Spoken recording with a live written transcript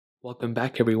Welcome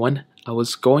back everyone. I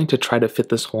was going to try to fit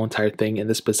this whole entire thing in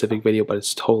this specific video, but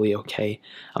it's totally okay.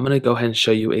 I'm going to go ahead and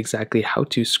show you exactly how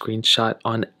to screenshot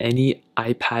on any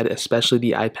iPad, especially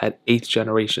the iPad 8th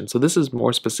generation. So this is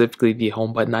more specifically the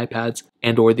home button iPads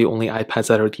and or the only iPads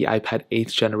that are the iPad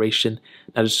 8th generation.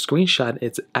 Now to screenshot,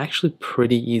 it's actually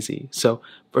pretty easy. So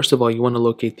first of all, you want to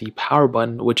locate the power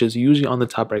button, which is usually on the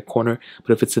top right corner,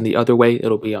 but if it's in the other way,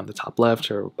 it'll be on the top left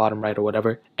or bottom right or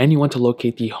whatever. And you want to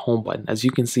locate the home button. As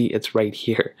you can see, it's right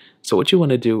here. So what you want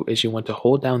to do is you want to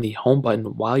hold down the home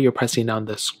button while you're pressing down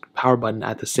the power button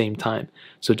at the same time.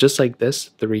 So just like this,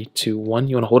 3, 2, 1,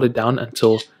 you want to hold it down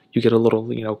until you get a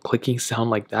little, clicking sound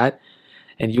like that.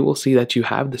 And you will see that you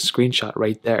have the screenshot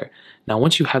right there. Now,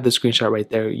 once you have the screenshot right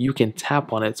there, you can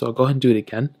tap on it. So I'll go ahead and do it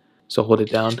again. So hold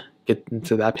it down, get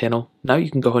into that panel. Now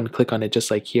you can go ahead and click on it just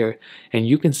like here, and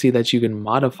you can see that you can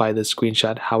modify the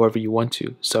screenshot however you want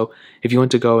to. So if you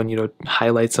want to go and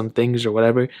highlight some things or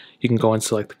whatever, you can go and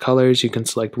select the colors. You can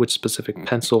select which specific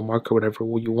pencil, marker, whatever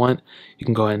you want. You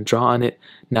can go ahead and draw on it.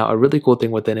 Now a really cool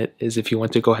thing within it is if you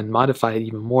want to go ahead and modify it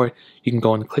even more, you can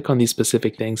go and click on these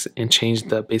specific things and change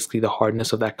basically the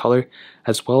hardness of that color,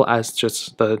 as well as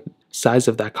just the size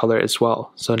of that color as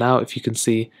well. So now if you can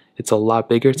see, it's a lot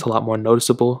bigger, it's a lot more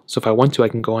noticeable. So if I want to, I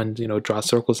can go and draw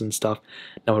circles and stuff.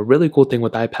 Now a really cool thing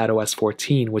with iPadOS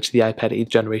 14, which the iPad 8th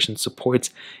generation supports,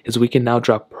 is we can now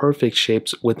draw perfect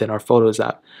shapes within our Photos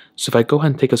app. So if I go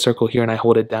ahead and take a circle here and I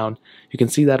hold it down, you can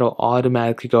see that it'll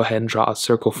automatically go ahead and draw a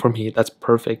circle for me. That's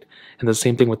perfect. And the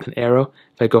same thing with an arrow.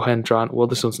 If I go ahead and draw, well,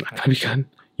 this one's not gonna be good.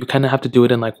 You kind of have to do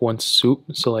it in like one swoop,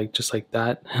 so like just like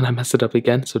that, and I messed it up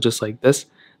again. So just like this.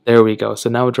 There we go. So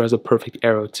now it draws a perfect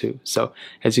arrow too. So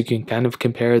as you can kind of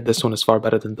compare, this one is far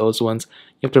better than those ones.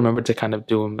 You have to remember to kind of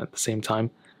do them at the same time.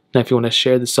 Now if you want to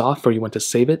share this off or you want to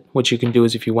save it, what you can do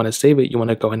is if you want to save it, you want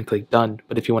to go ahead and click done.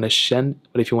 But if you want to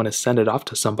send it off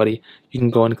to somebody, you can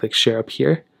go ahead and click share up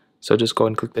here. So just go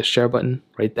and click the share button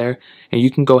right there, and you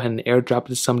can go ahead and airdrop it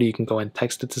to somebody. You can go and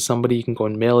text it to somebody. You can go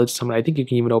and mail it to somebody. I think you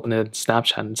can even open it in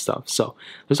Snapchat and stuff. So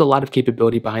there's a lot of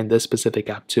capability behind this specific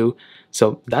app too.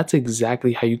 So that's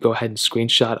exactly how you go ahead and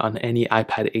screenshot on any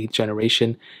iPad 8th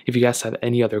generation. If you guys have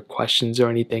any other questions or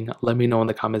anything, let me know in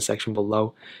the comment section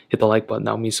below. Hit the like button,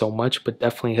 that would mean so much, but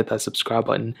definitely hit that subscribe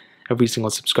button. Every single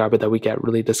subscriber that we get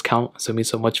really does count, so it means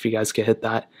so much if you guys can hit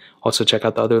that. Also check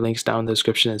out the other links down in the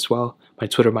description as well. My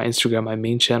Twitter, my Instagram, my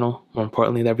main channel. More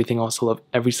importantly than everything else, I love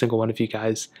every single one of you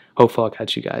guys. Hopefully I'll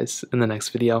catch you guys in the next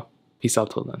video. Peace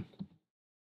out till then.